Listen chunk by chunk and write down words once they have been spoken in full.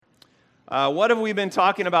What have we been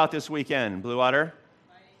talking about this weekend, Blue Water?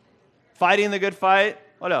 Fighting the good fight.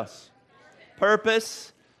 What else?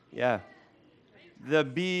 Purpose. Yeah. The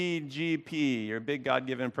BGP, your big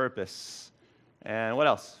God-given purpose. And what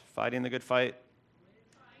else? Fighting the good fight.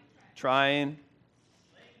 Trying.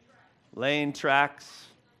 Laying tracks.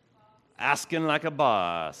 Asking like a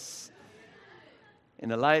boss. In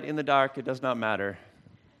the light, in the dark, it does not matter.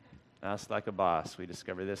 Ask like a boss. We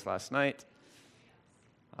discovered this last night.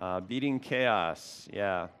 Beating chaos.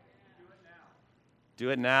 Yeah. Do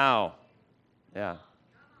it now. Yeah.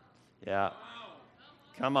 Yeah.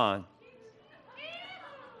 Come on.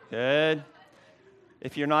 Good.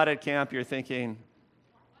 If you're not at camp, you're thinking,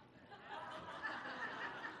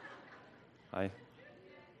 I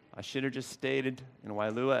should have just stayed in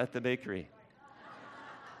Wailua at the bakery.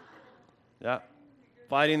 Yeah.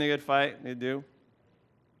 Fighting the good fight, you do.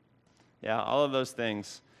 Yeah, all of those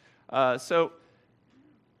things. So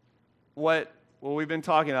what we've been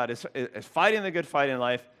talking about is fighting the good fight in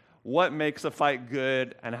life, what makes a fight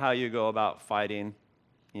good, and how you go about fighting,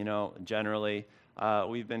 generally.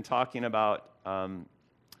 We've been talking about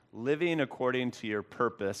living according to your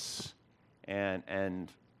purpose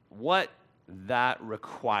and what that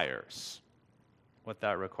requires.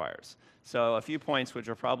 So a few points which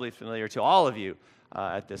are probably familiar to all of you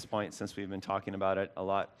at this point, since we've been talking about it a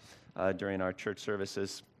lot during our church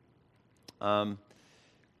services.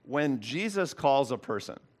 When Jesus calls a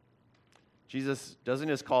person, Jesus doesn't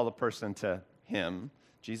just call the person to him.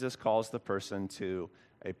 Jesus calls the person to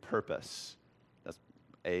a purpose. That's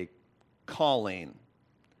a calling,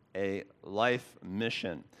 a life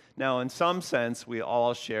mission. Now, in some sense, we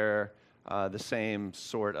all share the same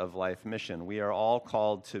sort of life mission. We are all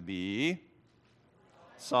called to be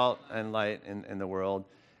salt and light in the world,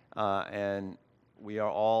 and we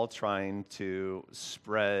are all trying to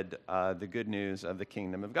spread the good news of the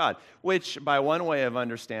kingdom of God, which by one way of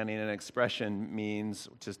understanding an expression means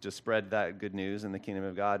just to spread that good news in the kingdom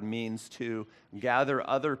of God means to gather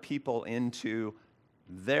other people into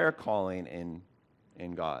their calling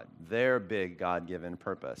in God, their big God-given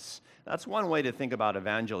purpose. That's one way to think about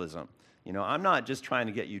evangelism. I'm not just trying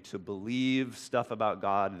to get you to believe stuff about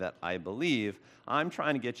God that I believe. I'm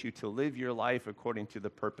trying to get you to live your life according to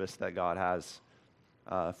the purpose that God has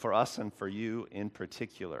for us and for you in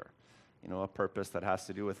particular. A purpose that has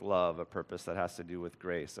to do with love, a purpose that has to do with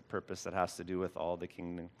grace, a purpose that has to do with all the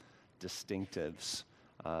kingdom distinctives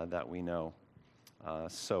that we know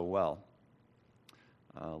so well.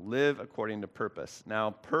 Live according to purpose.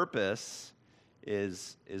 Now, purpose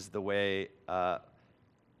is the way...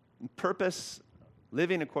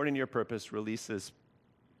 living according to your purpose releases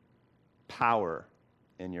power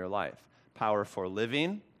in your life. Power for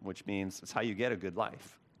living, which means it's how you get a good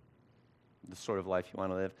life, the sort of life you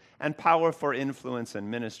want to live. And power for influence and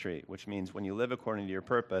ministry, which means when you live according to your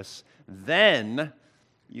purpose, then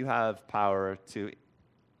you have power to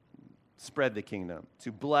spread the kingdom,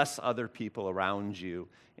 to bless other people around you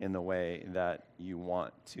in the way that you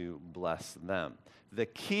want to bless them. The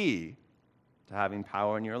key to having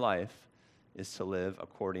power in your life is to live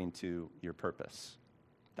according to your purpose.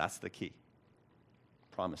 That's the key.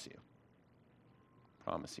 Promise you.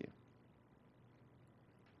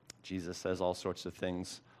 Jesus says all sorts of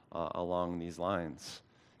things along these lines.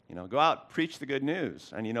 Go out, preach the good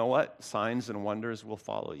news, and you know what? Signs and wonders will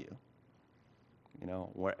follow you.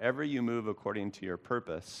 Wherever you move according to your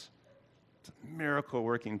purpose,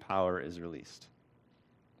 miracle-working power is released.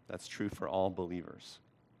 That's true for all believers.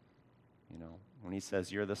 When he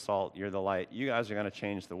says, you're the salt, you're the light, you guys are going to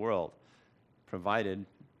change the world, provided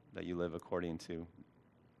that you live according to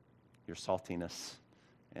your saltiness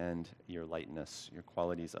and your lightness, your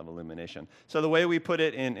qualities of illumination. So the way we put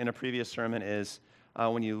it in a previous sermon is,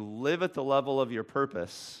 when you live at the level of your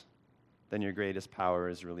purpose, then your greatest power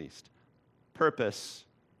is released. Purpose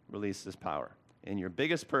releases power. And your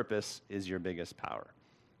biggest purpose is your biggest power.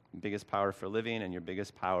 Your biggest power for living and your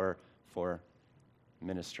biggest power for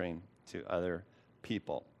ministering to other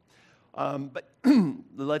people. But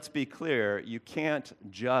let's be clear, you can't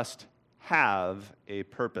just have a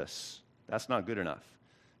purpose. That's not good enough.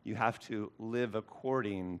 You have to live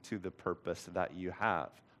according to the purpose that you have.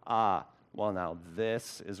 Well, now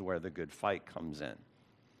this is where the good fight comes in.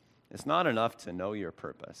 It's not enough to know your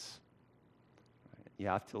purpose. You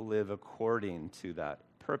have to live according to that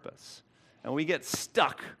purpose. And we get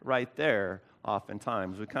stuck right there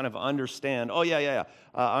oftentimes. We kind of understand,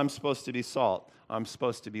 I'm supposed to be salt. I'm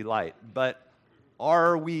supposed to be light. But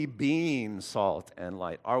are we being salt and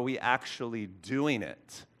light? Are we actually doing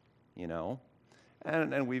it?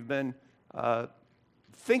 And we've been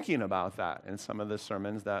thinking about that in some of the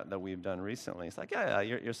sermons that we've done recently. It's like, yeah,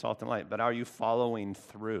 you're salt and light, but are you following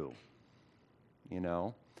through? You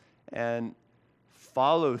know? And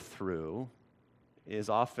follow through is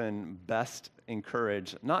often best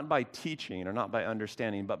encouraged, not by teaching or not by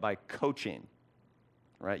understanding, but by coaching,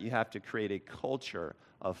 right? You have to create a culture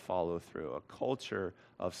of follow through, a culture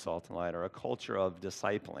of salt and light, or a culture of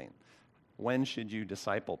discipling. When should you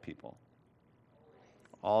disciple people?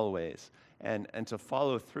 Always. And to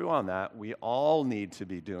follow through on that, we all need to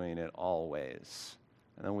be doing it always.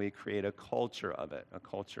 And then we create a culture of it, a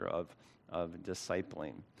culture of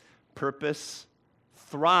discipling. Purpose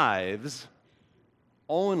thrives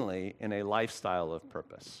only in a lifestyle of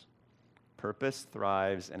purpose. Purpose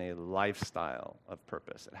thrives in a lifestyle of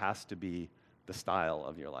purpose. It has to be the style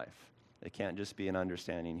of your life. It can't just be an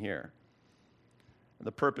understanding here.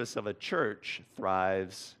 The purpose of a church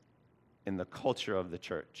thrives in the culture of the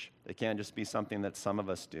church. It can't just be something that some of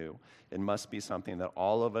us do. It must be something that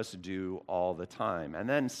all of us do all the time. And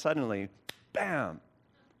then suddenly, bam,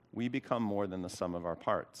 we become more than the sum of our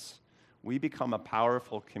parts. We become a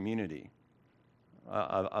powerful community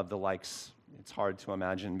of the likes it's hard to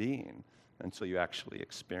imagine being until you actually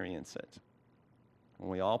experience it.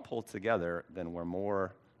 When we all pull together, then we're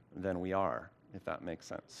more than we are, if that makes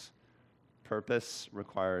sense. Purpose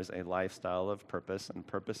requires a lifestyle of purpose, and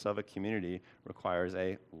purpose of a community requires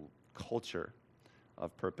a culture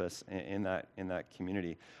of purpose in that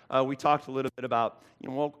community. We talked a little bit about,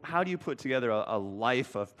 well, how do you put together a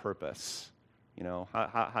life of purpose?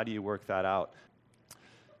 How do you work that out?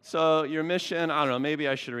 So your mission, I don't know, maybe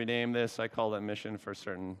I should rename this. I call it mission for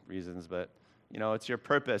certain reasons, but it's your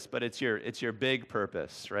purpose, but it's your big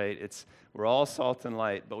purpose, right? We're all salt and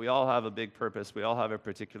light, but we all have a big purpose. We all have a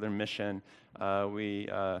particular mission.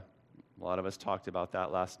 A lot of us talked about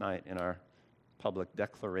that last night in our public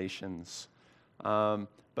declarations.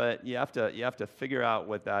 But you have to figure out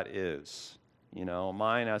what that is.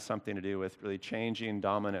 Mine has something to do with really changing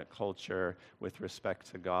dominant culture with respect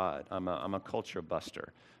to God. I'm a culture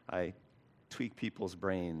buster. I tweak people's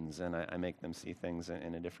brains and I make them see things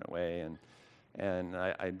in a different way, and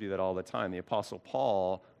I do that all the time. The Apostle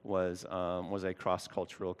Paul was a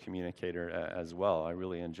cross-cultural communicator as well. I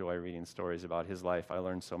really enjoy reading stories about his life. I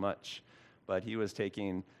learned so much. But he was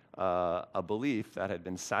taking a belief that had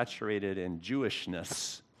been saturated in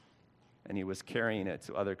Jewishness, and he was carrying it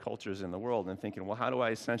to other cultures in the world and thinking, well, how do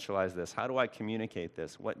I essentialize this? How do I communicate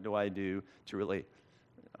this? What do I do to really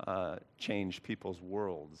change people's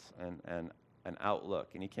worlds and outlook?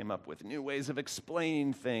 And he came up with new ways of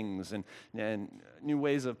explaining things and new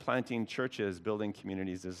ways of planting churches. Building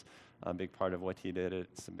communities is a big part of what he did.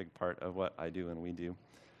 It's a big part of what I do and we do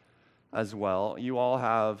as well. You all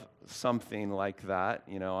have something like that.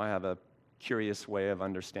 I have a curious way of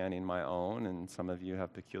understanding my own, and some of you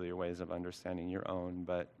have peculiar ways of understanding your own,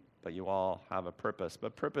 but you all have a purpose.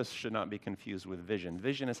 But purpose should not be confused with vision.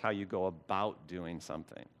 Vision is how you go about doing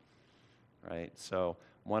something, right? So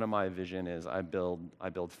one of my vision is I build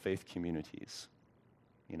faith communities.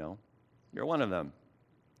 You're one of them.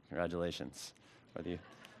 Congratulations,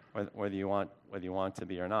 whether you want to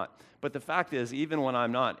be or not. But the fact is, even when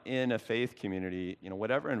I'm not in a faith community,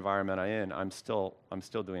 whatever environment I'm still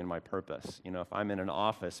doing my purpose. If I'm in an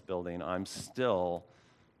office building, I'm still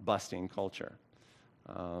busting culture.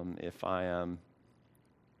 If I am,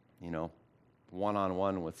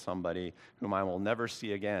 one-on-one with somebody whom I will never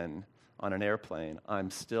see again on an airplane, I'm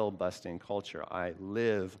still busting culture. I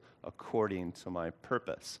live according to my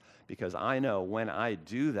purpose because I know when I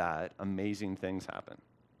do that, amazing things happen.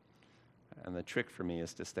 And the trick for me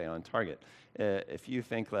is to stay on target. If you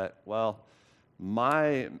think that, well,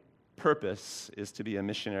 my purpose is to be a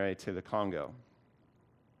missionary to the Congo,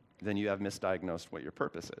 then you have misdiagnosed what your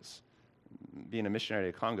purpose is. Being a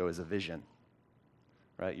missionary to Congo is a vision,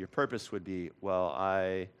 right? Your purpose would be, well,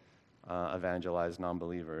 I evangelize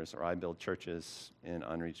non-believers, or I build churches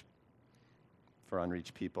for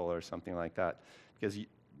unreached people, or something like that. Because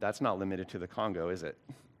that's not limited to the Congo, is it?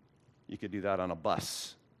 You could do that on a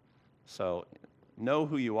bus. So know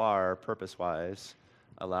who you are purpose-wise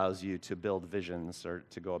allows you to build visions or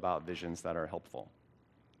to go about visions that are helpful.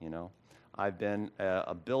 I've been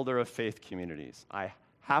a builder of faith communities. I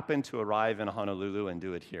happen to arrive in Honolulu and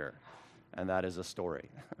do it here, and that is a story.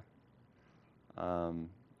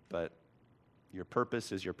 But your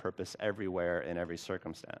purpose is your purpose everywhere in every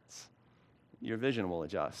circumstance. Your vision will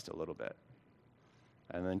adjust a little bit.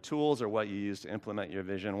 And then tools are what you use to implement your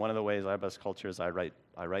vision. One of the ways I bust culture is I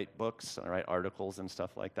write books, I write articles and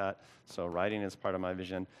stuff like that. So writing is part of my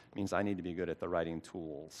vision. It means I need to be good at the writing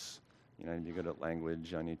tools. I need to be good at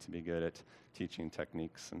language. I need to be good at teaching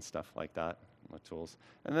techniques and stuff like that. What tools?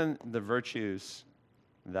 And then the virtues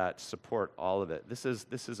that support all of it. This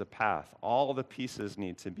is a path. All the pieces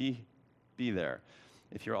need to be there.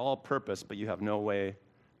 If you're all purpose, but you have no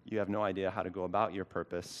idea how to go about your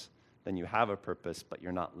purpose, then you have a purpose, but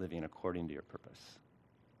you're not living according to your purpose.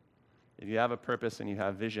 If you have a purpose and you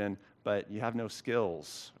have vision, but you have no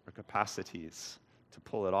skills or capacities to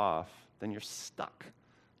pull it off, then you're stuck.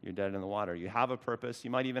 You're dead in the water. You have a purpose,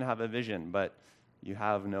 you might even have a vision, but you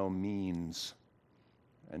have no means.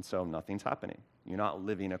 And so nothing's happening. You're not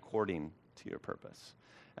living according to your purpose.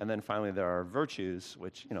 And then finally, there are virtues,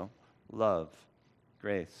 which, love,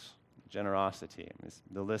 grace, generosity.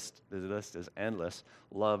 The list is endless.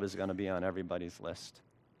 Love is going to be on everybody's list.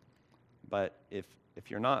 But if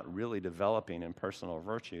you're not really developing in personal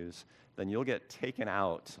virtues, then you'll get taken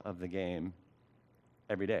out of the game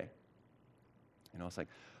every day. It's like,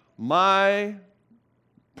 my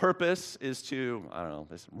purpose is to,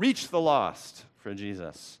 reach the lost for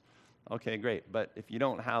Jesus. Okay, great. But if you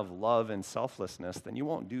don't have love and selflessness, then you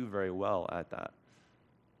won't do very well at that.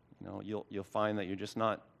 You'll find that you're just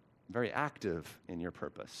not very active in your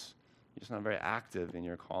purpose. You're just not very active in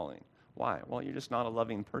your calling. Why? Well, you're just not a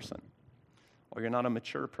loving person. Or you're not a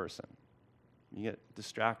mature person. You get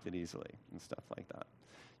distracted easily and stuff like that.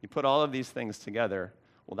 You put all of these things together,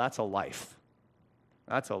 well, that's a life.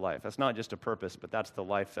 That's a life. That's not just a purpose, but that's the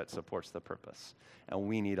life that supports the purpose. And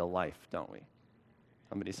we need a life, don't we?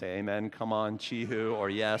 Somebody say amen, come on, chihu, or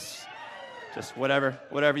yes. Just whatever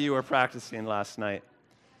you were practicing last night.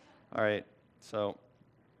 All right, so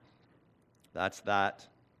that's that.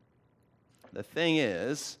 The thing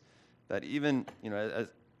is that even, as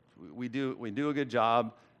we do a good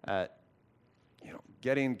job at,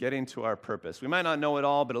 getting to our purpose. We might not know it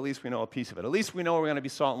all, but at least we know a piece of it. At least we know we're going to be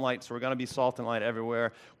salt and light, so we're going to be salt and light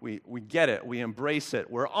everywhere. We get it. We embrace it.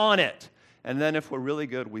 We're on it. And then if we're really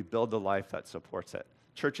good, we build the life that supports it.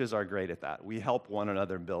 Churches are great at that. We help one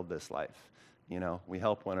another build this life. We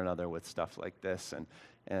help one another with stuff like this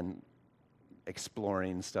and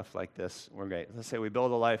exploring stuff like this. We're great. Let's say we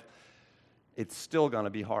build a life. It's still going to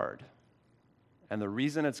be hard. And the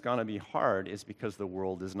reason it's going to be hard is because the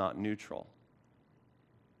world is not neutral.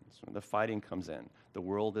 That's where the fighting comes in. The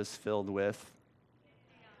world is filled with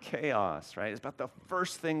chaos, right? It's about the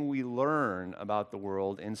first thing we learn about the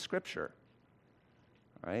world in Scripture,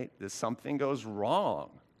 right? That something goes wrong.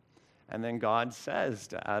 And then God says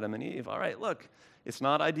to Adam and Eve, all right, look, it's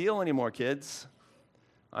not ideal anymore, kids.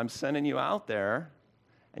 I'm sending you out there,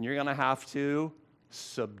 and you're going to have to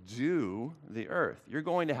subdue the earth. You're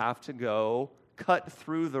going to have to go cut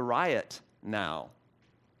through the riot now.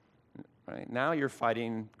 Right? Now you're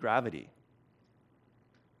fighting gravity.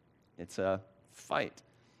 It's a fight,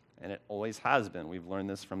 and it always has been. We've learned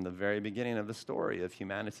this from the very beginning of the story of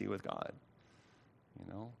humanity with God.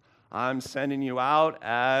 I'm sending you out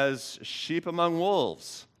as sheep among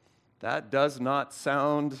wolves. That does not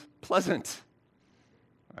sound pleasant,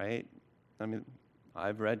 right?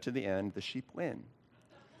 I've read to the end, the sheep win.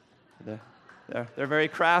 They're very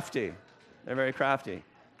crafty. They're very crafty.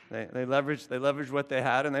 They leveraged what they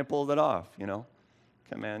had and they pulled it off,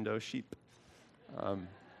 Commando sheep.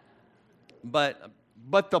 But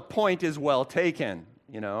the point is well taken,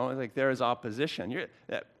 like there is opposition.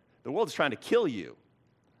 The world is trying to kill you.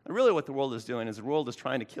 And really what the world is doing is the world is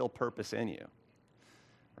trying to kill purpose in you,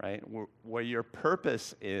 right? Where your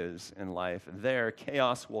purpose is in life, there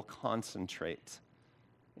chaos will concentrate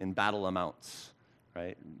in battle amounts,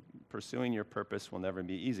 right? Pursuing your purpose will never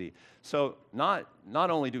be easy. So not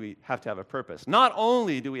only do we have to have a purpose, not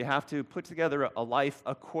only do we have to put together a life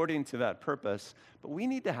according to that purpose, but we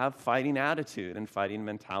need to have fighting attitude and fighting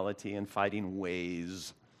mentality and fighting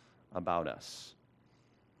ways about us.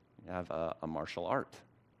 We have a martial art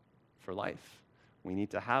for life. We need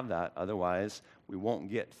to have that, otherwise we won't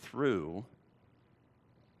get through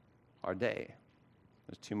our day.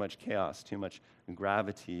 There's too much chaos, too much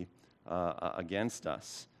gravity against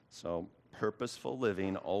us. So purposeful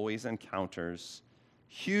living always encounters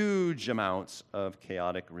huge amounts of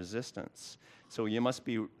chaotic resistance. So you must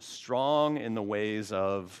be strong in the ways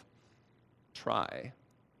of try.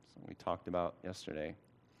 So we talked about yesterday,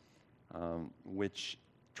 which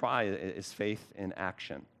try is faith in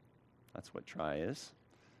action. That's what try is.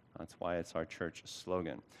 That's why it's our church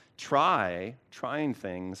slogan. Trying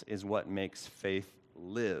things is what makes faith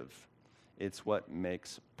live. It's what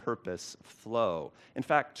makes purpose flow. In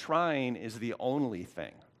fact, trying is the only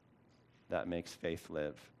thing that makes faith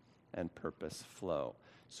live and purpose flow.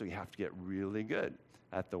 So you have to get really good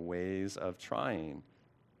at the ways of trying.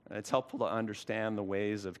 And it's helpful to understand the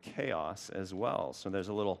ways of chaos as well. So there's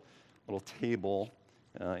a little table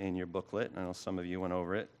in your booklet. I know some of you went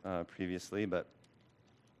over it previously, but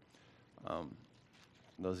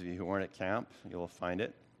those of you who weren't at camp, you'll find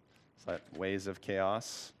it. It's like ways of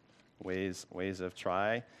chaos, ways of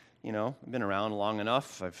try. I've been around long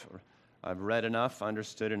enough. I've read enough,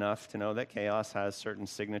 understood enough to know that chaos has certain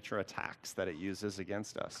signature attacks that it uses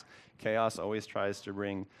against us. Chaos always tries to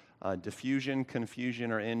bring diffusion,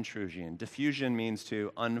 confusion, or intrusion. Diffusion means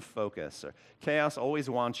to unfocus. Chaos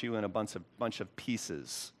always wants you in a bunch of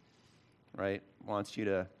pieces, right? Wants you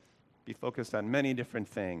to be focused on many different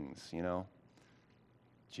things,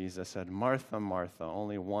 Jesus said, Martha, Martha,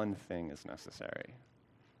 only one thing is necessary.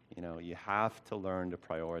 You have to learn to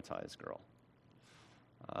prioritize, girl.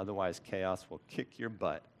 Otherwise, chaos will kick your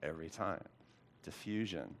butt every time.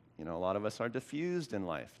 Diffusion. A lot of us are diffused in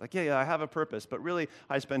life. Like, yeah, I have a purpose, but really,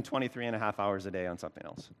 I spend 23 and a half hours a day on something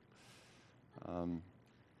else.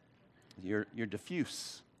 You're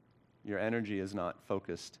diffuse. Your energy is not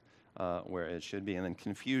focused where it should be. And then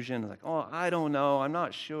confusion, like, oh, I don't know, I'm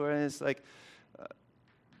not sure. And it's like,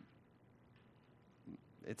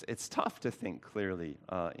 it's tough to think clearly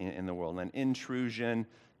in the world. And intrusion,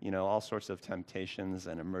 all sorts of temptations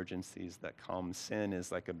and emergencies that come. Sin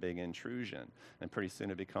is like a big intrusion, and pretty soon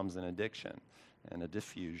it becomes an addiction and a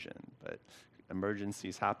diffusion. But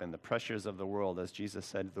emergencies happen. The pressures of the world, as Jesus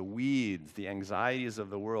said, the weeds, the anxieties of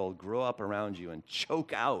the world grow up around you and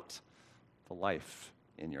choke out the life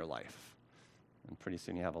in your life. And pretty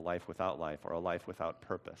soon you have a life without life, or a life without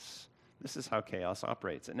purpose. This is how chaos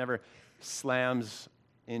operates. It never slams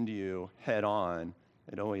into you head on.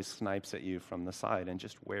 It always snipes at you from the side and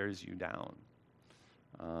just wears you down.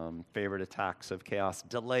 Favorite attacks of chaos,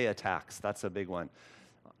 delay attacks. That's a big one.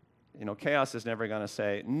 Chaos is never going to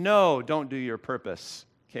say, no, don't do your purpose.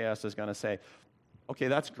 Chaos is going to say, okay,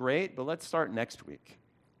 that's great, but let's start next week.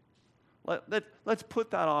 Let's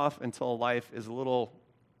put that off until life is a little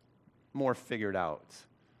more figured out,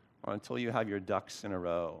 or until you have your ducks in a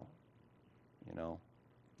row.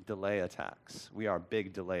 Delay attacks. We are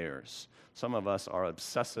big delayers. Some of us are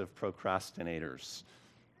obsessive procrastinators.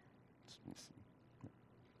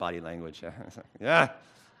 Body language. Yeah,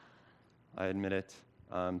 I admit it,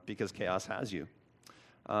 because chaos has you.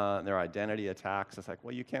 There are identity attacks. It's like,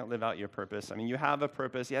 well, you can't live out your purpose. I mean, you have a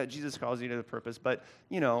purpose. Yeah, Jesus calls you to the purpose, but,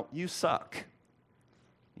 you suck.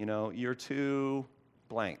 You're too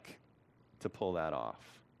blank to pull that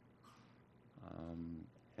off.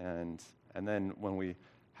 And then when we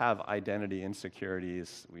have identity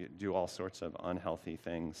insecurities, we do all sorts of unhealthy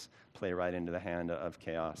things, play right into the hand of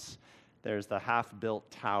chaos. There's the half-built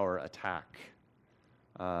tower attack,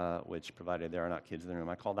 which, provided there are not kids in the room,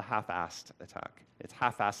 I call the half-assed attack. It's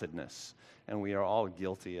half-assedness, and we are all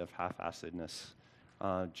guilty of half-assedness.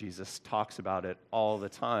 Jesus talks about it all the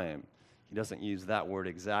time. He doesn't use that word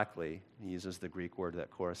exactly. He uses the Greek word that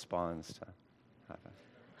corresponds to half-assed.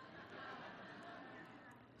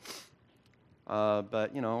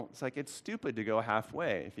 But, it's like it's stupid to go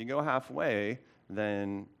halfway. If you go halfway,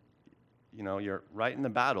 then, you're right in the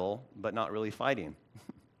battle, but not really fighting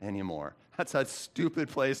anymore. That's a stupid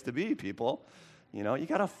place to be, people. You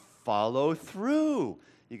got to follow through.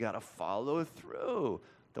 You got to follow through.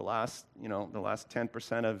 The last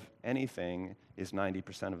 10% of anything is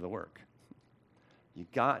 90% of the work. You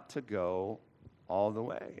got to go all the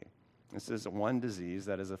way. This is one disease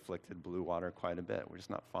that has afflicted Blue Water quite a bit. We're just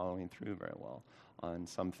not following through very well on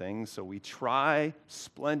some things. So we try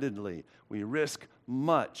splendidly. We risk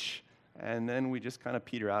much. And then we just kind of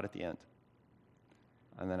peter out at the end.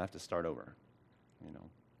 And then have to start over.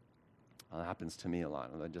 That happens to me a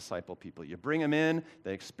lot. I disciple people. You bring them in.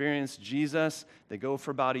 They experience Jesus. They go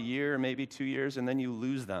for about a year, maybe 2 years, and then you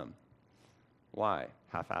lose them. Why?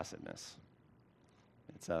 Half-assedness.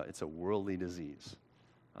 It's a worldly disease.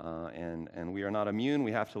 And we are not immune.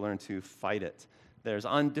 We have to learn to fight it. There's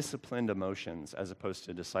undisciplined emotions as opposed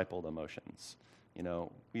to discipled emotions.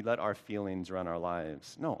 We let our feelings run our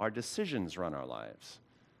lives. No, our decisions run our lives.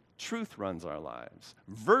 Truth runs our lives.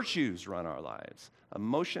 Virtues run our lives.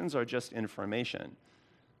 Emotions are just information.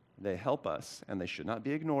 They help us, and they should not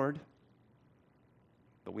be ignored.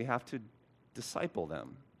 But we have to disciple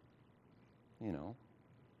them.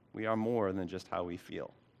 We are more than just how we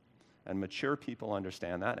feel. And mature people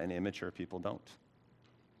understand that, and immature people don't.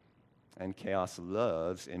 And chaos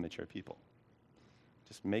loves immature people.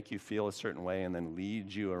 Just make you feel a certain way and then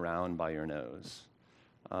lead you around by your nose,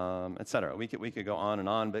 etc. We could go on and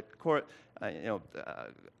on, but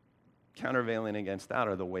countervailing against that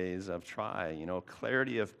are the ways of try.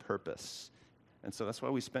 Clarity of purpose. And so that's why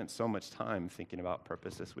we spent so much time thinking about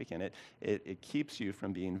purpose this weekend. It keeps you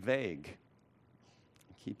from being vague.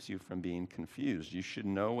 It keeps you from being confused. You should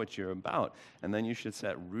know what you're about, and then you should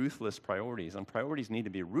set ruthless priorities. And priorities need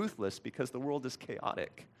to be ruthless because the world is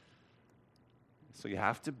chaotic. So you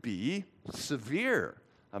have to be severe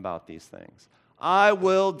about these things. I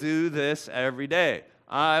will do this every day.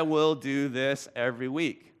 I will do this every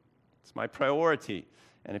week. It's my priority.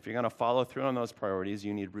 And if you're going to follow through on those priorities,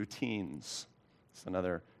 you need routines. It's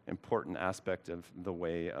another important aspect of the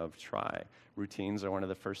way of try. Routines are one of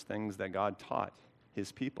the first things that God taught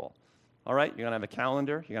his people. All right, you're going to have a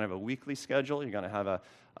calendar. You're going to have a weekly schedule. You're going to have a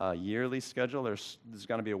yearly schedule. There's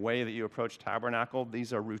going to be a way that you approach Tabernacle.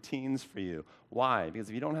 These are routines for you. Why? Because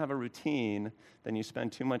if you don't have a routine, then you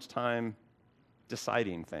spend too much time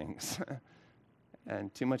deciding things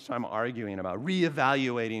and too much time arguing about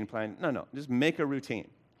reevaluating plan. No, just make a routine.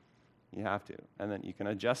 You have to. And then you can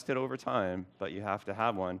adjust it over time, but you have to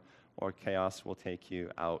have one, or chaos will take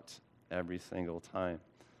you out every single time.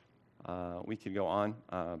 We could go on,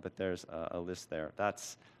 but there's a list there.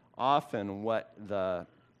 That's often what the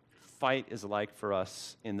fight is like for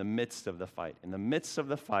us in the midst of the fight. In the midst of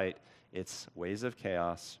the fight, it's ways of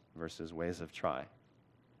chaos versus ways of try.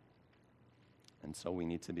 And so we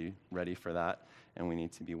need to be ready for that, and we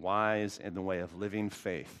need to be wise in the way of living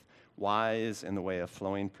faith, wise in the way of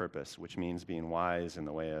flowing purpose, which means being wise in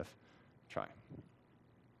the way of try.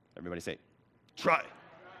 Everybody say, try.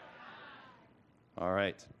 All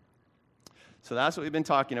right. So that's what we've been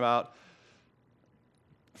talking about.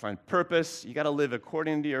 Find purpose. You got to live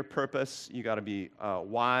according to your purpose. You got to be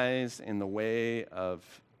wise in the way of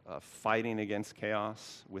fighting against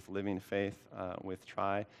chaos with living faith, with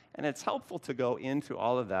try. And it's helpful to go into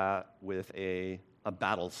all of that with a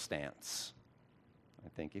battle stance. I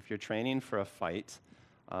think if you're training for a fight,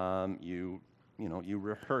 you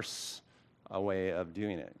rehearse a way of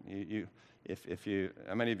doing it.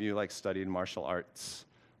 How many of you studied martial arts?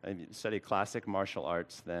 If you study classic martial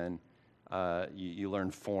arts, then you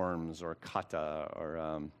learn forms or kata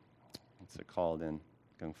or what's it called in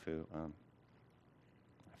Kung Fu? I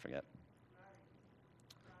forget.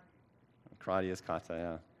 Karate is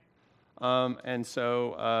kata, yeah. And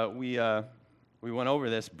so we went over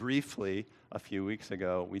this briefly a few weeks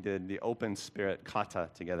ago. We did the open spirit kata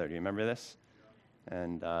together. Do you remember this?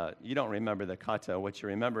 And you don't remember the kata. What you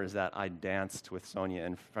remember is that I danced with Sonia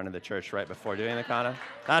in front of the church right before doing the kata.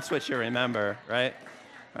 That's what you remember, right?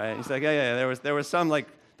 Right? He's like, yeah. There was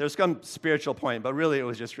some spiritual point, but really it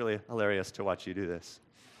was just really hilarious to watch you do this.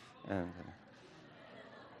 And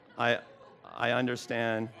I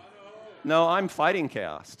understand. No, I'm fighting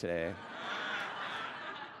chaos today.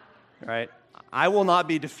 Right? I will not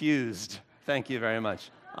be diffused. Thank you very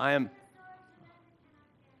much.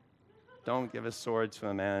 Don't give a sword to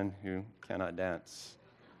a man who cannot dance.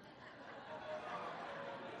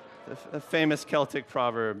 The famous Celtic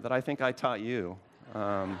proverb that I think I taught you.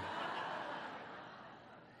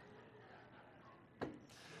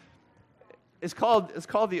 It's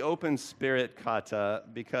called the open spirit kata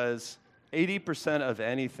because 80% of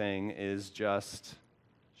anything is just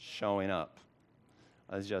showing up.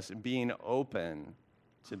 It's just being open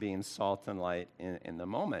to being salt and light in the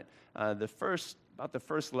moment. The first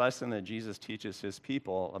lesson that Jesus teaches his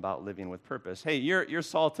people about living with purpose. Hey, you're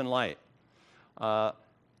salt and light.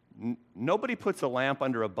 Nobody puts a lamp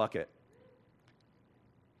under a bucket.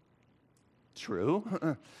 True.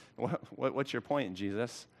 What's your point,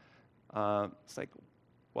 Jesus? It's like,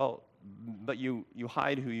 well, but you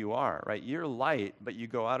hide who you are, right? You're light, but you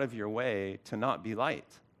go out of your way to not be light.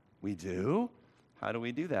 We do? How do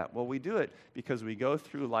we do that? Well, we do it because we go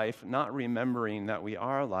through life not remembering that we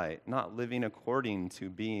are light, not living according to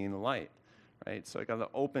being light, right? So I got the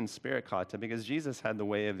open spirit kata because Jesus had the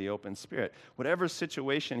way of the open spirit. Whatever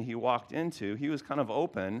situation he walked into, he was kind of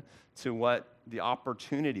open to what the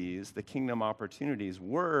opportunities, the kingdom opportunities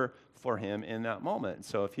were for him in that moment.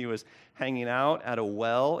 So if he was hanging out at a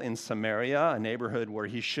well in Samaria, a neighborhood where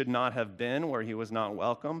he should not have been, where he was not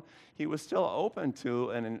welcome, he was still open to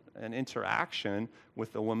an interaction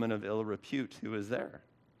with the woman of ill repute who was there.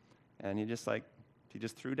 And he just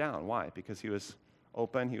threw down. Why? Because he was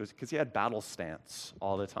open. Because he had battle stance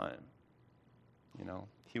all the time.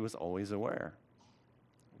 He was always aware.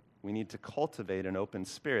 We need to cultivate an open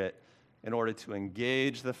spirit in order to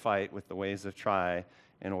engage the fight with the ways of try,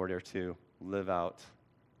 in order to live out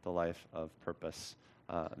the life of purpose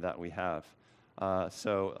that we have.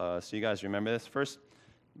 So you guys remember this? First,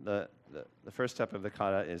 the first step of the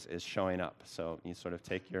kata is showing up. So you sort of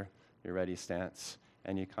take your ready stance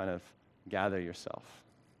and you kind of gather yourself.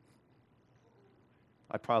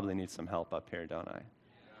 I probably need some help up here, don't I?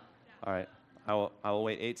 Yeah. All right. I will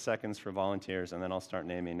wait 8 seconds for volunteers, and then I'll start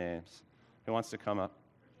naming names. Who wants to come up?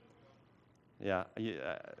 Yeah,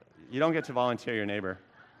 you don't get to volunteer your neighbor.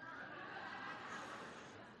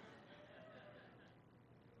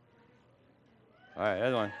 All right,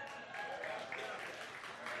 other one.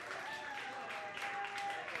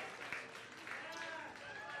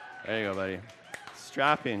 There you go, buddy.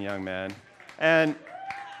 Strapping young man. And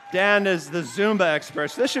Dan is the Zumba expert,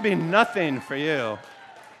 so this should be nothing for you.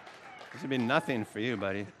 This should be nothing for you,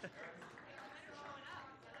 buddy.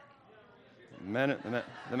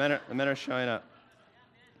 The men are showing up.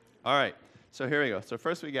 All right, so here we go. So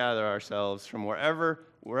first we gather ourselves from wherever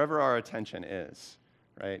our attention is,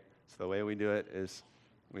 right? So the way we do it is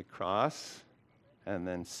we cross and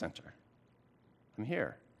then center. I'm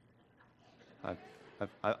here.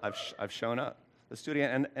 I've shown up. Let's do it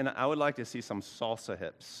again. And I would like to see some salsa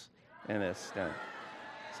hips in this. Dan.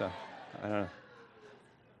 So, I don't know.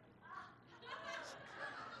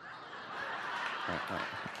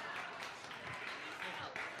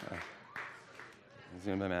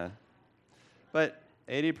 Zumba man. But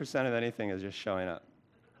 80% of anything is just showing up,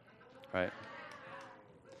 right?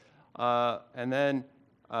 And then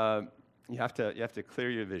you have to clear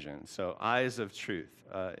your vision. So eyes of truth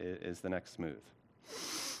is the next move.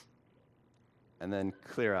 And then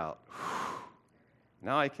clear out.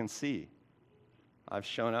 Now I can see. I've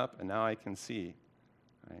shown up, and now I can see.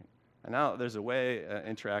 Right? And now there's a way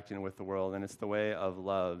interacting with the world, and it's the way of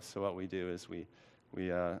love. So what we do is we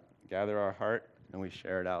gather our heart, and we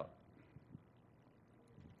share it out.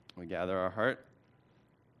 We gather our heart,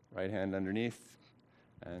 right hand underneath,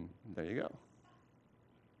 and there you go.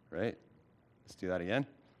 Right? Let's do that again.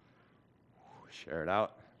 Share it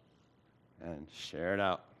out, and share it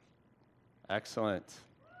out. Excellent.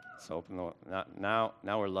 Let's open the... Now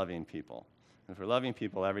we're loving people. If we're loving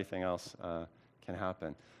people, everything else can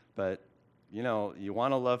happen. But, you know, you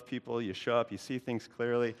want to love people, you show up, you see things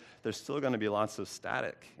clearly, there's still going to be lots of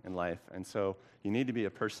static in life. And so you need to be a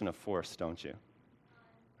person of force, don't you?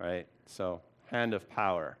 Right? So, hand of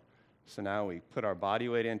power. So now we put our body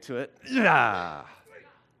weight into it. Yeah!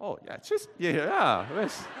 Oh, yeah, it's just, yeah.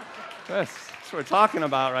 That's what we're talking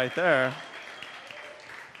about right there.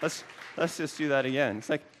 Let's just do that again. It's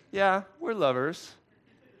like, yeah, we're lovers,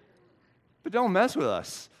 but don't mess with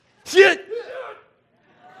us. Shit!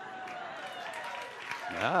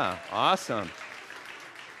 Yeah, awesome.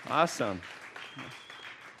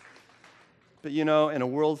 But you know, in a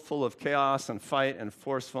world full of chaos and fight and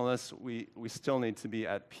forcefulness, we still need to be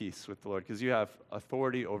at peace with the Lord, because you have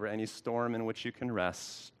authority over any storm in which you can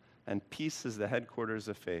rest, and peace is the headquarters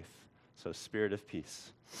of faith. So, spirit of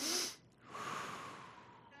peace.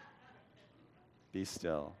 Be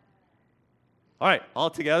still. All right, all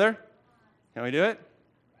together? Can we do it?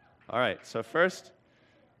 All right, so first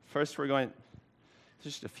we're going...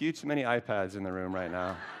 There's just a few too many iPads in the room right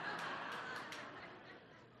now.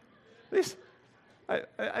 At least,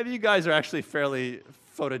 you guys are actually fairly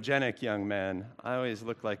photogenic young men. I always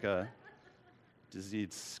look like a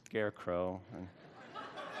diseased scarecrow.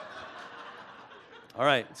 All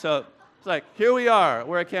right, so it's like, here we are.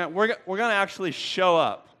 We're going to actually show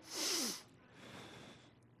up.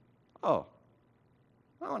 Oh,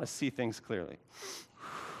 I want to see things clearly.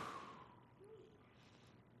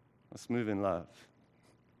 Let's move in love.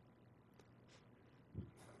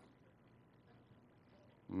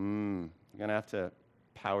 You're going to have to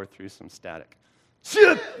power through some static.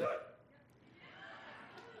 Shit!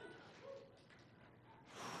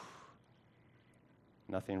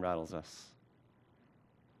 Nothing rattles us.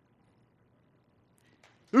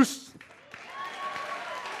 Oos!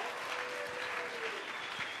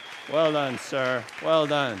 Well done, sir. Well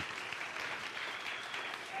done.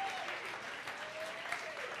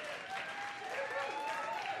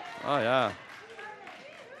 Oh, yeah.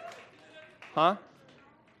 Huh?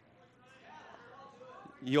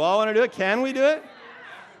 You all want to do it? Can we do it?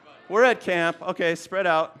 We're at camp. Okay, spread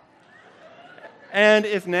out. And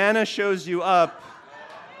if Nana shows you up,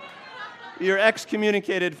 you're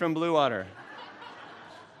excommunicated from Blue Water.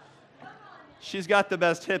 She's got the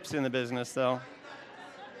best hips in the business, though.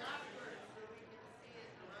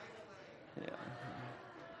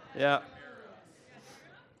 Yeah.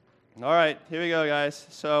 All right, here we go, guys.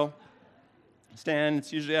 So, stand.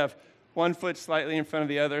 It's usually have one foot slightly in front of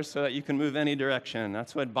the other so that you can move any direction.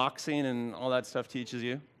 That's what boxing and all that stuff teaches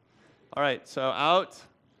you. All right, so out,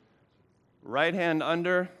 right hand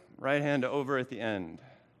under, right hand over at the end.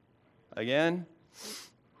 Again,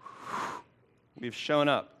 we've shown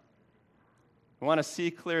up. We want to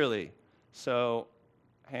see clearly. So,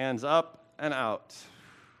 hands up and out.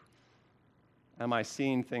 Am I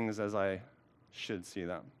seeing things as I should see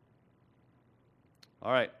them?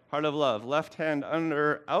 All right, heart of love. Left hand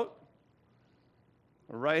under, out.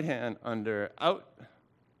 Right hand under, out.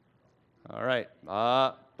 All right.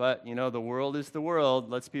 But, the world is the world.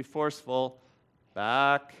 Let's be forceful.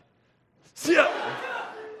 Back. Yeah.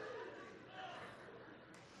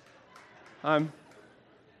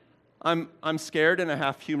 I'm scared in a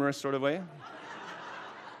half humorous sort of way.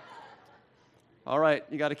 All right,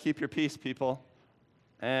 you got to keep your peace, people.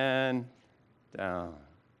 And down.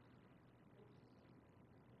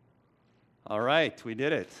 All right, we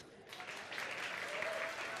did it.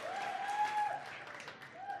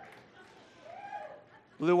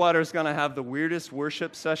 Blue Water's going to have the weirdest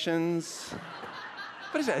worship sessions.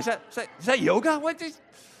 What is that? Is that yoga? What is...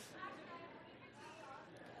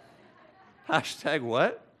 Hashtag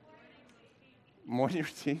what? Morning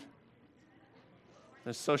routine?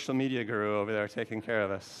 There's social media guru over there taking care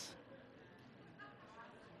of us.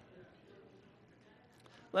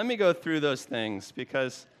 Let me go through those things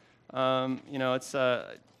because, it's,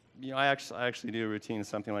 I actually do a routine,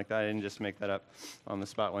 something like that. I didn't just make that up on the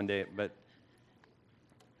spot one day, but,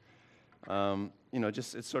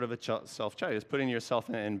 it's sort of a self-check. It's putting yourself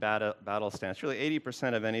in battle stance. Really,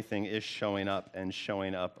 80% of anything is showing up and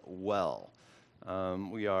showing up well.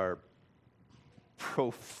 We are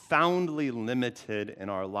profoundly limited in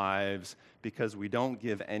our lives because we don't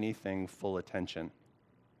give anything full attention.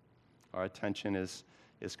 Our attention is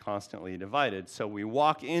constantly divided. So we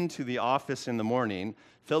walk into the office in the morning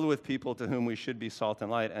filled with people to whom we should be salt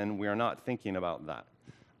and light, and we are not thinking about that.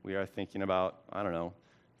 We are thinking about,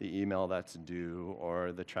 the email that's due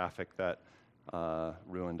or the traffic that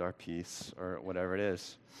ruined our peace or whatever it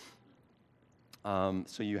is.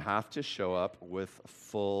 So you have to show up with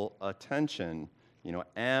full attention.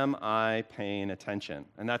 Am I paying attention?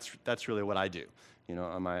 And that's really what I do,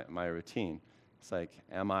 on my routine. It's like,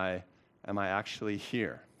 am I actually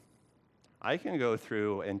here? I can go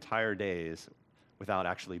through entire days without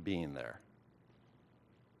actually being there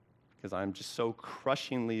because I'm just so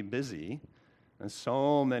crushingly busy and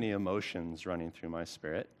so many emotions running through my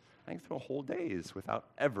spirit. I can go whole days without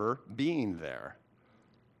ever being there.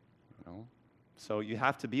 So you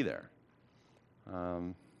have to be there.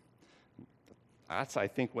 That's, I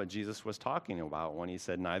think, what Jesus was talking about when he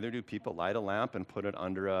said, neither do people light a lamp and put it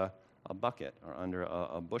under a bucket or under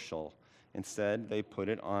a bushel. Instead, they put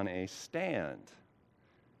it on a stand.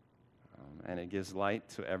 And it gives light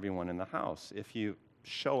to everyone in the house. If you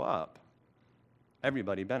show up,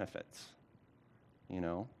 everybody benefits.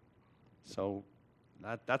 So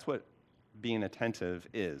that's what being attentive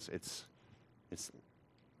is. It's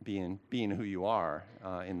being who you are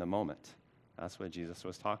in the moment. That's what Jesus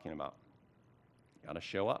was talking about. You got to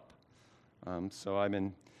show up. So I've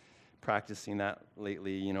been practicing that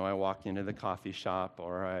lately. I walk into the coffee shop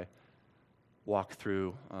or I walk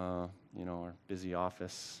through, our busy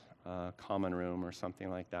office common room or something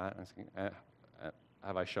like that. And I was thinking,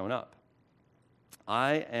 have I shown up?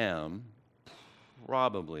 I am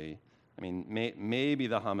probably, maybe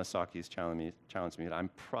the Hamasakis challenge me, but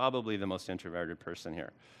I'm probably the most introverted person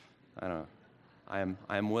here. I don't know.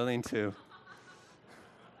 I am willing to.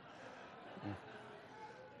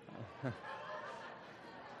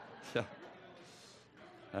 Yeah.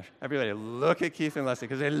 Everybody look at Keith and Leslie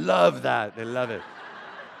because they love that. They love it.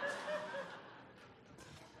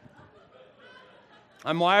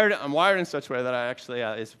 I'm wired in such a way that I actually,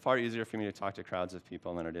 it's far easier for me to talk to crowds of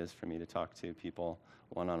people than it is for me to talk to people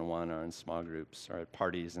one-on-one or in small groups or at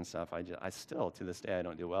parties and stuff. I still, to this day, I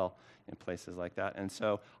don't do well in places like that. And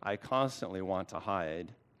so I constantly want to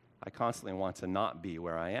hide. I constantly want to not be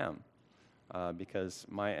where I am because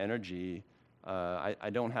my energy, I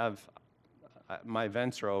don't have, my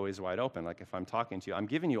vents are always wide open. Like if I'm talking to you, I'm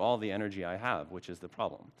giving you all the energy I have, which is the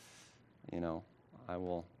problem. I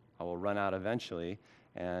will run out eventually,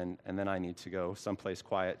 and then I need to go someplace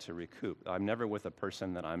quiet to recoup. I'm never with a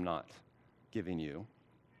person that I'm not giving you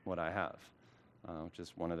what I have, which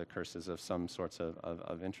is one of the curses of some sorts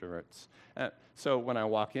of introverts. So when I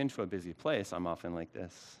walk into a busy place, I'm often like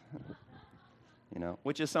this,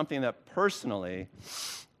 which is something that personally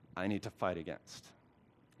I need to fight against.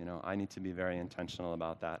 I need to be very intentional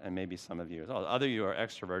about that, and maybe some of you as well. Other of you are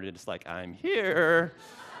extroverted. It's like, I'm here.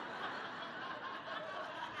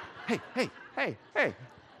 Hey.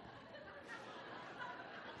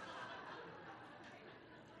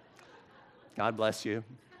 God bless you.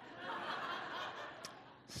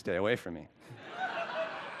 Stay away from me.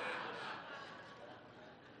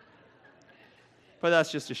 But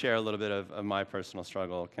that's just to share a little bit of my personal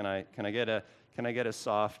struggle. Can I get a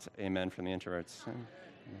soft amen from the introverts?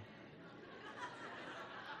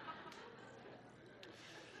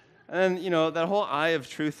 And that whole eye of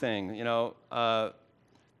truth thing,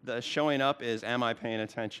 the showing up is, am I paying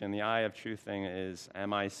attention? The eye of truth thing is,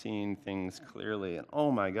 am I seeing things clearly? And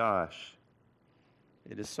oh my gosh,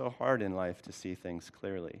 it is so hard in life to see things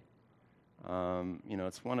clearly.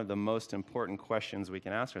 It's one of the most important questions we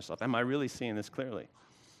can ask ourselves. Am I really seeing this clearly?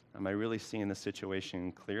 Am I really seeing the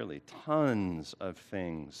situation clearly? Tons of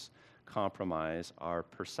things compromise our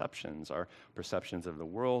perceptions of the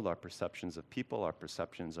world, our perceptions of people, our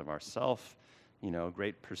perceptions of ourself.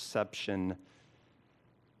 Great perception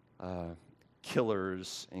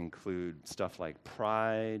killers include stuff like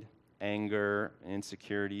pride, anger,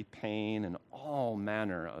 insecurity, pain, and all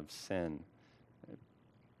manner of sin.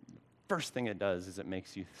 First thing it does is it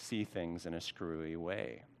makes you see things in a screwy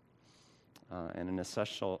way. And an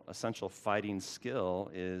essential fighting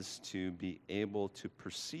skill is to be able to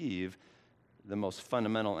perceive the most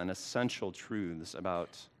fundamental and essential truths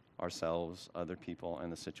about ourselves, other people,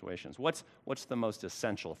 and the situations. What's the most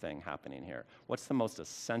essential thing happening here? What's the most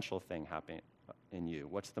essential thing happening in you?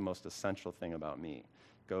 What's the most essential thing about me?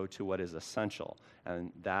 Go to what is essential,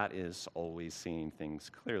 and that is always seeing things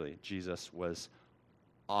clearly. Jesus was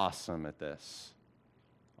awesome at this.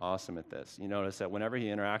 You notice that whenever he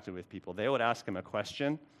interacted with people, they would ask him a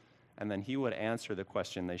question, and then he would answer the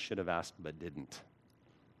question they should have asked but didn't.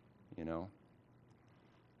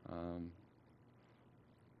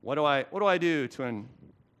 What do I do to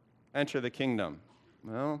enter the kingdom?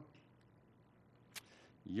 Well,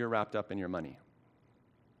 you're wrapped up in your money.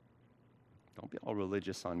 Don't be all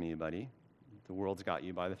religious on me, buddy. The world's got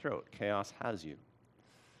you by the throat. Chaos has you.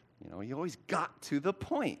 He always got to the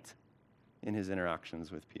point in his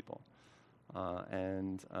interactions with people.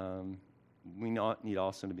 We need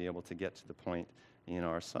also to be able to get to the point in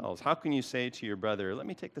ourselves. How can you say to your brother, let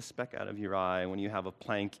me take the speck out of your eye, when you have a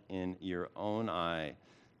plank in your own eye?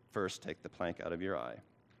 First, take the plank out of your eye.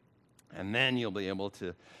 And then you'll be able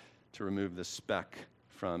to remove the speck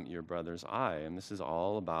from your brother's eye. And this is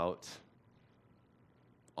all about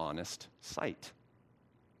honest sight,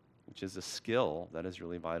 which is a skill that is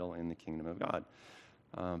really vital in the kingdom of God.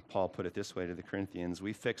 Paul put it this way to the Corinthians: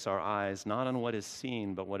 we fix our eyes not on what is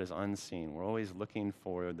seen, but what is unseen. We're always looking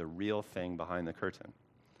for the real thing behind the curtain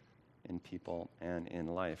in people and in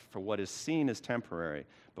life. For what is seen is temporary,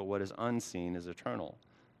 but what is unseen is eternal.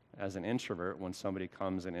 As an introvert, when somebody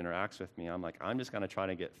comes and interacts with me, I'm like, I'm just going to try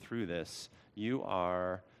to get through this. You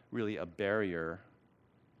are really a barrier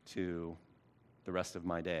to the rest of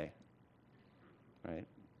my day, right?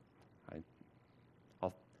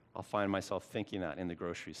 I'll find myself thinking that in the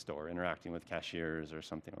grocery store, interacting with cashiers or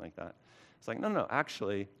something like that. It's like, no,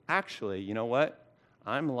 actually, you know what?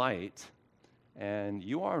 I'm light, and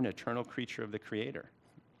you are an eternal creature of the Creator.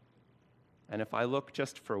 And if I look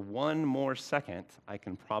just for one more second, I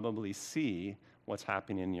can probably see what's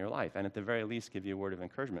happening in your life, and at the very least give you a word of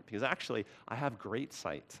encouragement, because actually, I have great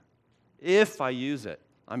sight. If I use it,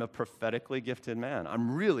 I'm a prophetically gifted man.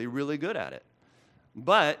 I'm really, really good at it.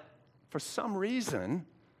 But for some reason,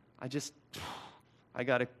 I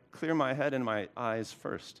got to clear my head and my eyes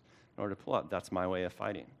first in order to pull up. That's my way of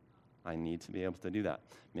fighting. I need to be able to do that.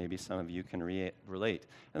 Maybe some of you can relate.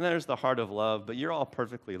 And there's the heart of love, but you're all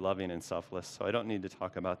perfectly loving and selfless, so I don't need to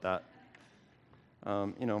talk about that.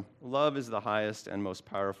 Love is the highest and most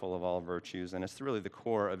powerful of all virtues, and it's really the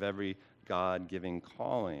core of every God-giving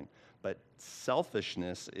calling. But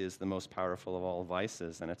selfishness is the most powerful of all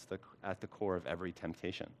vices, and it's at the core of every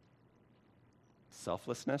temptation.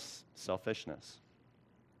 Selflessness, selfishness.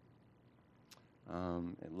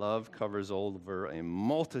 Love covers over a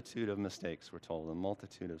multitude of mistakes, we're told, a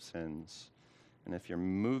multitude of sins. And if you're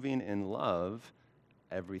moving in love,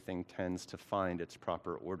 everything tends to find its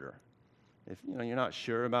proper order. If you're not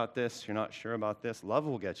sure about this, love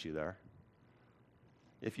will get you there.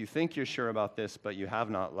 If you think you're sure about this, but you have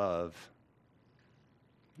not love,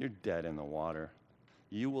 you're dead in the water.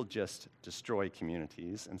 You will just destroy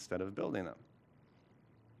communities instead of building them.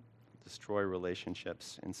 Destroy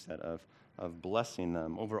relationships instead of blessing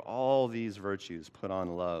them. Over all these virtues, put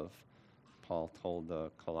on love, Paul told the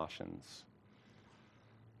Colossians.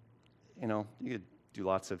 You could do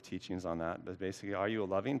lots of teachings on that, but basically, are you a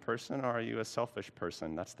loving person or are you a selfish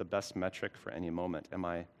person? That's the best metric for any moment. Am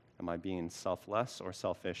I being selfless or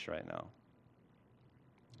selfish right now?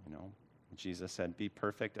 Jesus said, be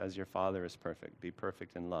perfect as your Father is perfect. Be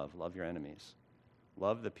perfect in love. Love your enemies.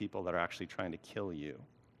 Love the people that are actually trying to kill you.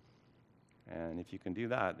 And if you can do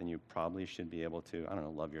that, then you probably should be able to,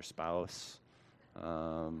 love your spouse,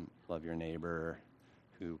 love your neighbor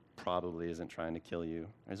who probably isn't trying to kill you.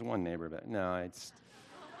 There's one neighbor, but no, it's,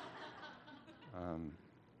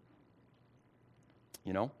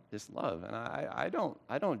 just love. And I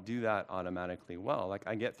don't do that automatically well. Like,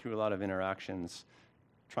 I get through a lot of interactions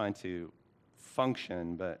trying to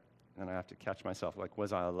function, but then I have to catch myself, like,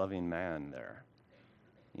 was I a loving man there?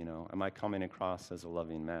 Am I coming across as a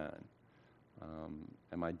loving man?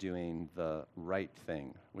 Am I doing the right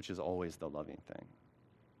thing, which is always the loving thing?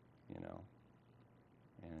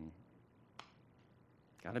 And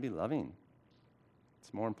got to be loving.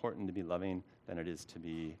 It's more important to be loving than it is to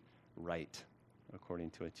be right,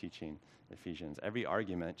 according to a teaching, Ephesians. Every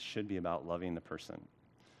argument should be about loving the person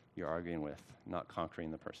you're arguing with, not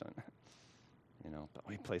conquering the person. But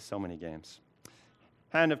we play so many games.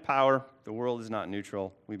 Hand of power. The world is not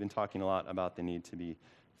neutral. We've been talking a lot about the need to be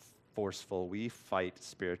forceful. We fight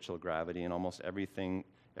spiritual gravity, and almost every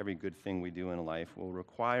good thing we do in life will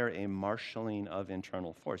require a marshaling of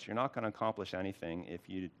internal force. You're not going to accomplish anything if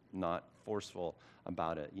you're not forceful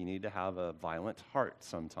about it. You need to have a violent heart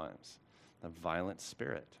sometimes, a violent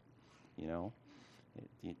spirit.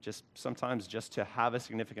 Sometimes just to have a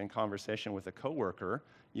significant conversation with a coworker,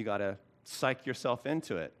 you got to psych yourself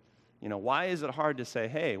into it. Why is it hard to say,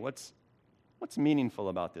 hey, what's meaningful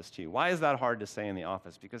about this to you? Why is that hard to say in the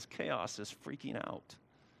office? Because chaos is freaking out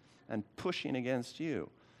and pushing against you.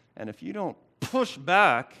 And if you don't push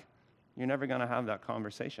back, you're never going to have that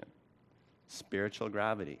conversation. Spiritual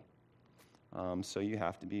gravity. So you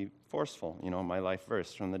have to be forceful. My life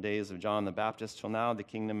verse, from the days of John the Baptist till now, the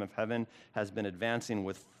kingdom of heaven has been advancing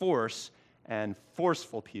with force, and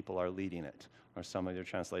forceful people are leading it. Or some of your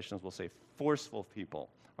translations will say forceful people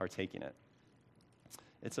are taking it.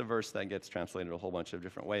 It's a verse that gets translated a whole bunch of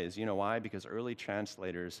different ways. You know why? Because early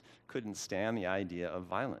translators couldn't stand the idea of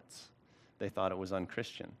violence. They thought it was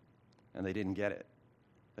unchristian, and they didn't get it.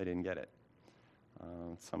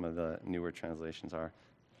 Some of the newer translations are.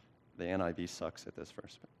 The NIV sucks at this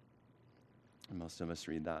verse, but most of us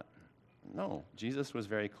read that. No, Jesus was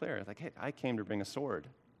very clear. Like, hey, I came to bring a sword.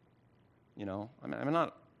 I'm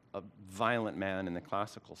not a violent man in the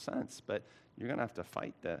classical sense, but you're going to have to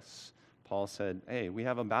fight this. Paul said, hey, we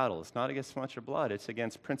have a battle. It's not against flesh or blood. It's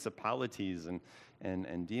against principalities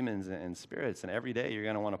and demons and spirits. And every day you're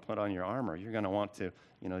going to want to put on your armor. You're going to want to,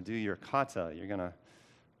 do your kata.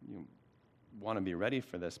 You want to be ready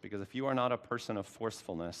for this, because if you are not a person of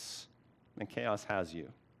forcefulness, then chaos has you.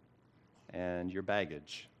 And your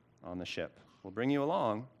baggage on the ship will bring you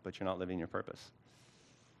along, but you're not living your purpose.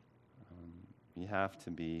 You have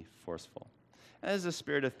to be forceful. As a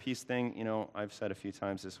spirit of peace thing, I've said a few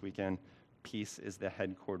times this weekend, peace is the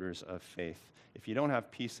headquarters of faith. If you don't have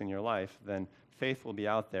peace in your life, then faith will be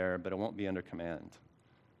out there, but it won't be under command.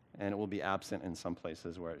 And it will be absent in some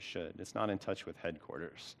places where it should. It's not in touch with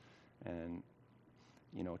headquarters. And,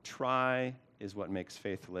 try is what makes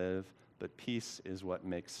faith live, but peace is what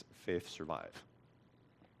makes faith survive.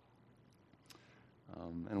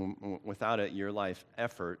 And without it, your life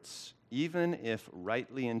efforts, even if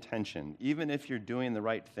rightly intentioned, even if you're doing the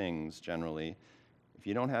right things generally, if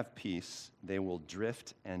you don't have peace, they will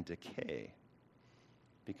drift and decay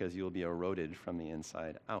because you'll be eroded from the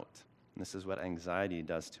inside out. And this is what anxiety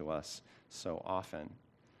does to us so often.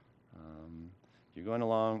 You're going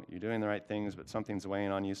along, you're doing the right things, but something's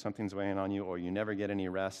weighing on you, or you never get any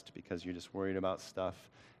rest because you're just worried about stuff,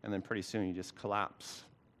 and then pretty soon you just collapse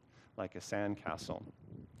like a sandcastle,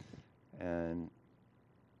 and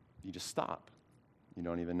you just stop. You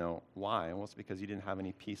don't even know why. Well, it's because you didn't have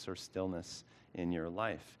any peace or stillness in your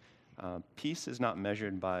life. Peace is not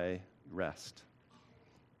measured by rest.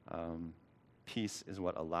 Peace is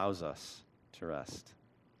what allows us to rest.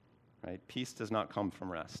 Right? Peace does not come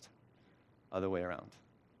from rest. Other way around.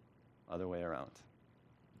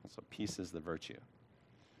 So peace is the virtue.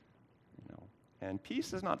 And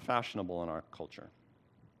peace is not fashionable in our culture.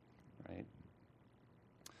 Right?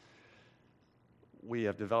 We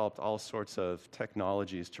have developed all sorts of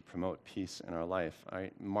technologies to promote peace in our life.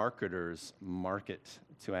 Right? Marketers market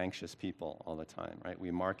to anxious people all the time. Right?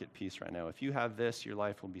 We market peace right now. If you have this, your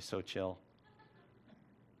life will be so chill.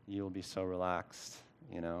 You'll be so relaxed,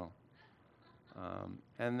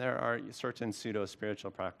 And there are certain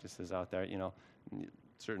pseudo-spiritual practices out there,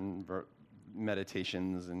 certain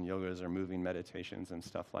meditations and yogas or moving meditations and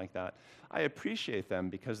stuff like that. I appreciate them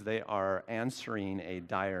because they are answering a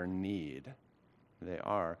dire need. They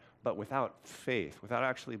are. But without faith, without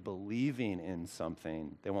actually believing in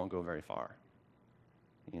something, they won't go very far.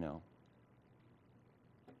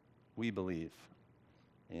 We believe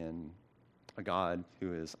in a God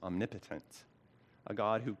who is omnipotent, a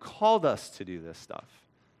God who called us to do this stuff,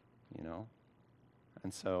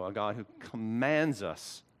 and so a God who commands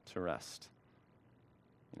us to rest.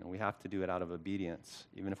 We have to do it out of obedience,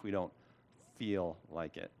 even if we don't feel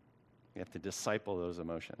like it. We have to disciple those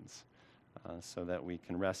emotions so that we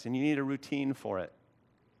can rest. And you need a routine for it.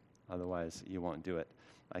 Otherwise, you won't do it.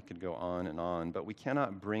 I could go on, but we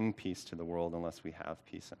cannot bring peace to the world unless we have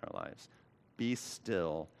peace in our lives. Be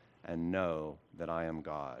still and know that I am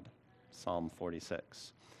God. Psalm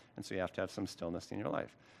 46. And so you have to have some stillness in your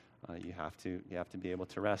life. You have to be able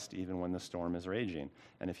to rest even when the storm is raging.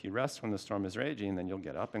 And if you rest when the storm is raging, then you'll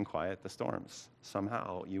get up and quiet the storms.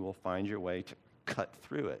 Somehow you will find your way to cut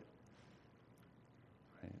through it.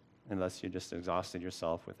 Right? Unless you just exhausted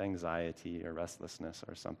yourself with anxiety or restlessness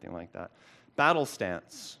or something like that. Battle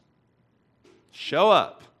stance. Show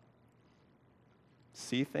up.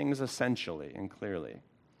 See things essentially and clearly.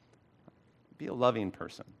 Be a loving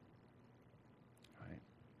person.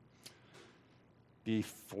 Be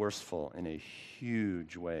forceful in a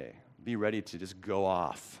huge way. Be ready to just go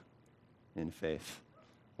off in faith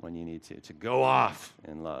when you need to go off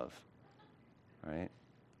in love, right?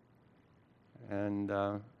 And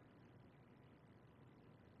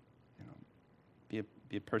be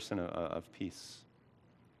a person of peace.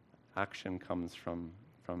 Action comes from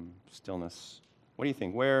stillness. What do you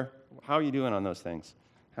think? How are you doing on those things?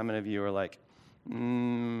 How many of you are like,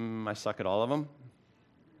 I suck at all of them?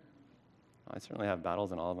 I certainly have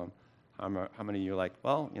battles in all of them. How many of you are like,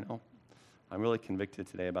 well, I'm really convicted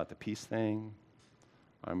today about the peace thing.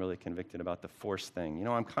 I'm really convicted about the force thing.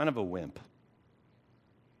 I'm kind of a wimp.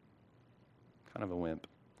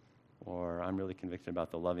 Or I'm really convicted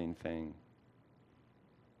about the loving thing.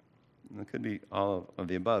 And it could be all of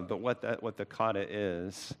the above. But what the kata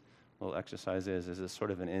is, little exercise is it's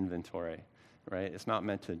sort of an inventory, right? It's not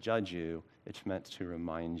meant to judge you. It's meant to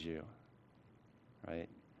remind you, right?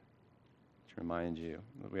 To remind you.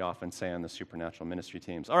 We often say on the supernatural ministry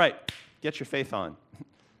teams, all right, get your faith on.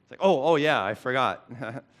 It's like, oh yeah, I forgot.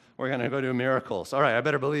 We're going to go do miracles. All right, I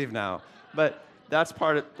better believe now. But that's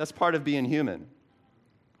part of being human,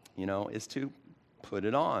 is to put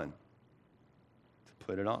it on.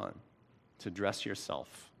 To dress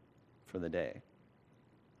yourself for the day.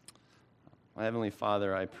 My Heavenly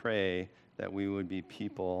Father, I pray that we would be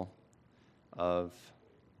people of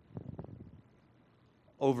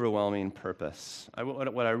overwhelming purpose.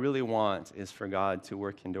 What I really want is for God to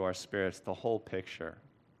work into our spirits the whole picture.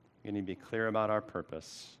 We need to be clear about our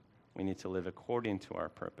purpose. We need to live according to our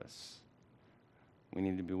purpose. We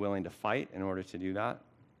need to be willing to fight in order to do that.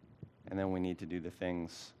 And then we need to do the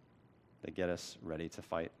things that get us ready to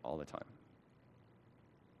fight all the time.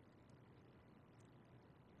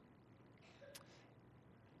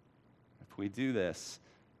 If we do this,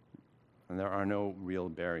 then there are no real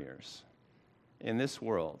barriers. In this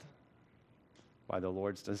world, by the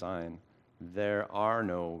Lord's design, there are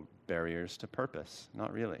no barriers to purpose.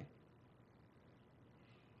 Not really.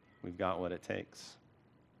 We've got what it takes.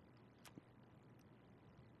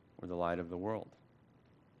 We're the light of the world.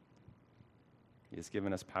 He has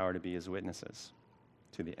given us power to be his witnesses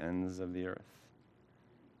to the ends of the earth.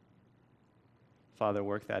 Father,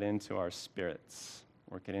 work that into our spirits.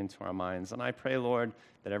 Work it into our minds. And I pray, Lord,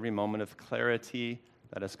 that every moment of clarity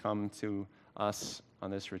that has come to us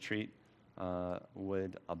on this retreat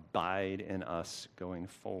would abide in us going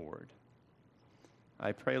forward.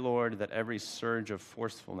 I pray, Lord, that every surge of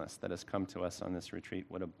forcefulness that has come to us on this retreat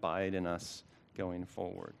would abide in us going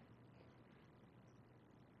forward.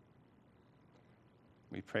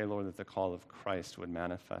 We pray, Lord, that the call of Christ would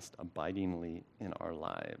manifest abidingly in our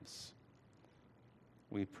lives.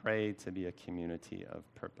 We pray to be a community of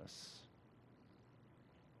purpose.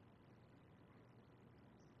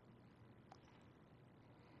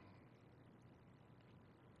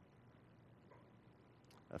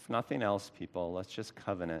 If nothing else, people, let's just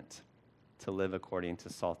covenant to live according to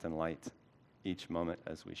salt and light each moment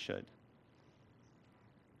as we should.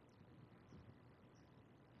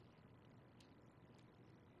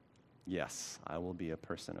 Yes, I will be a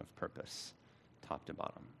person of purpose, top to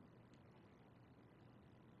bottom.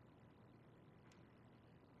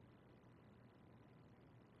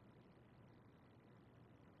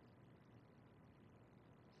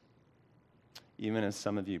 Even as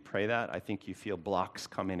some of you pray that, I think you feel blocks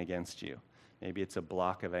coming against you. Maybe it's a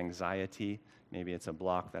block of anxiety. Maybe it's a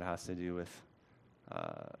block that has to do with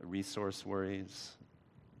resource worries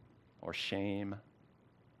or shame.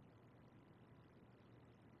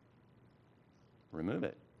 Remove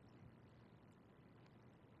it.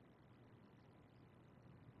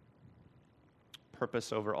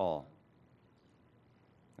 Purpose over all.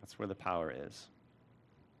 That's where the power is.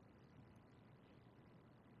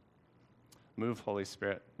 Move, Holy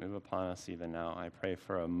Spirit, move upon us even now. I pray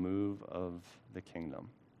for a move of the kingdom.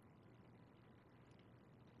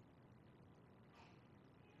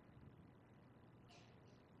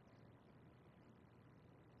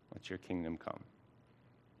 Let your kingdom come.